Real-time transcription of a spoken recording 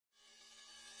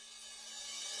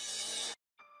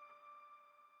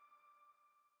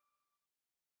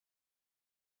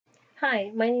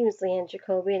Hi, my name is LeeAnn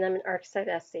Jacobi and I'm an Arcsight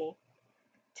SE.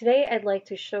 Today I'd like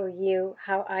to show you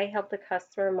how I help the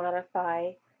customer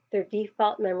modify their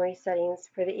default memory settings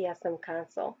for the ESM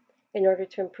console in order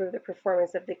to improve the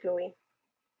performance of the GUI.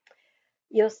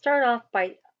 You'll start off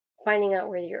by finding out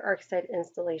where your Arcsight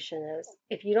installation is.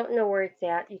 If you don't know where it's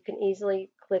at, you can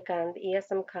easily click on the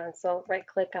ESM console,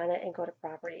 right-click on it, and go to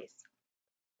Properties.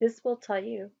 This will tell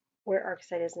you where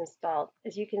Arcsight is installed.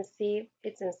 As you can see,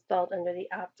 it's installed under the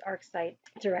opt Arcsight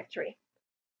directory.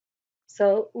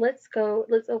 So let's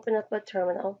open up a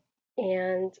terminal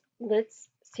and let's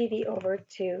cd over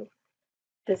to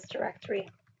this directory.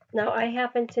 Now I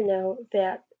happen to know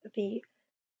that the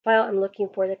file I'm looking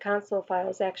for, the console file,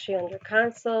 is actually under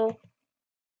console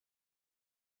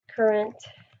current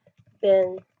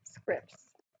bin scripts.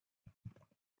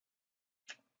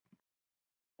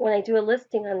 When I do a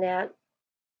listing on that,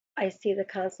 I see the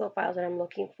console file that I'm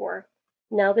looking for.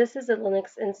 Now this is a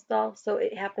Linux install, so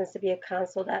it happens to be a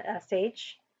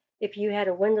console.sh. If you had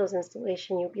a Windows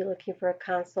installation, you'd be looking for a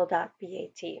console.bat.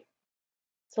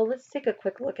 So let's take a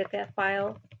quick look at that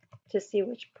file to see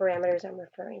which parameters I'm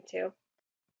referring to.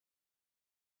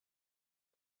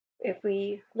 If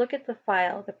we look at the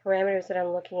file, the parameters that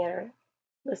I'm looking at are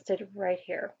listed right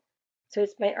here. So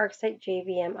it's my Arcsight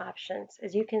JVM options.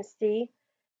 As you can see,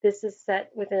 this is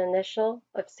set with an initial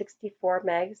of 64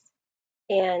 megs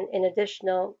and an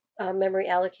additional memory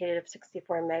allocated of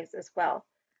 64 megs as well.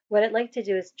 What I'd like to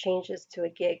do is change this to a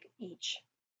gig each.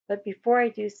 But before I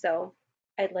do so,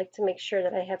 I'd like to make sure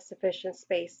that I have sufficient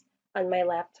space on my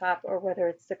laptop or whether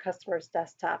it's the customer's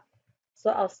desktop.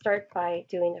 So I'll start by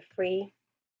doing a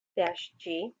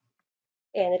free-g,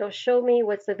 and it'll show me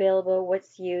what's available,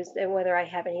 what's used, and whether I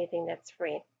have anything that's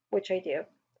free, which I do.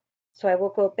 So I will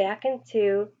go back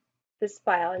into this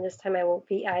file, and this time I will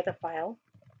VI the file,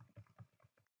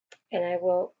 and I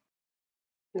will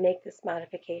make this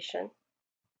modification.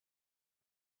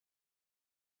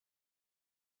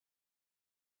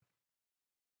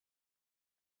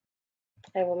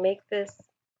 I will make this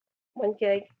 1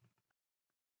 gig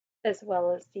as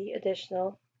well as the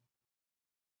additional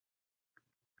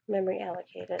memory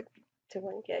allocated to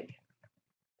 1 gig.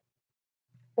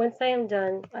 Once I am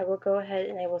done, I will go ahead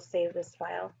and I will save this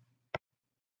file.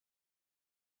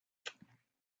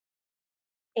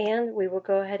 And we will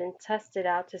go ahead and test it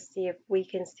out to see if we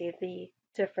can see the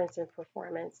difference in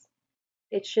performance.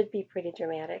 It should be pretty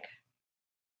dramatic.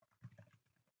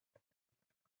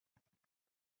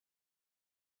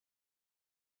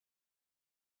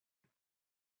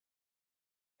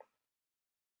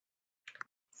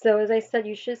 So as I said,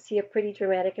 you should see a pretty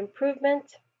dramatic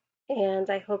improvement, and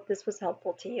I hope this was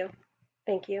helpful to you.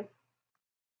 Thank you.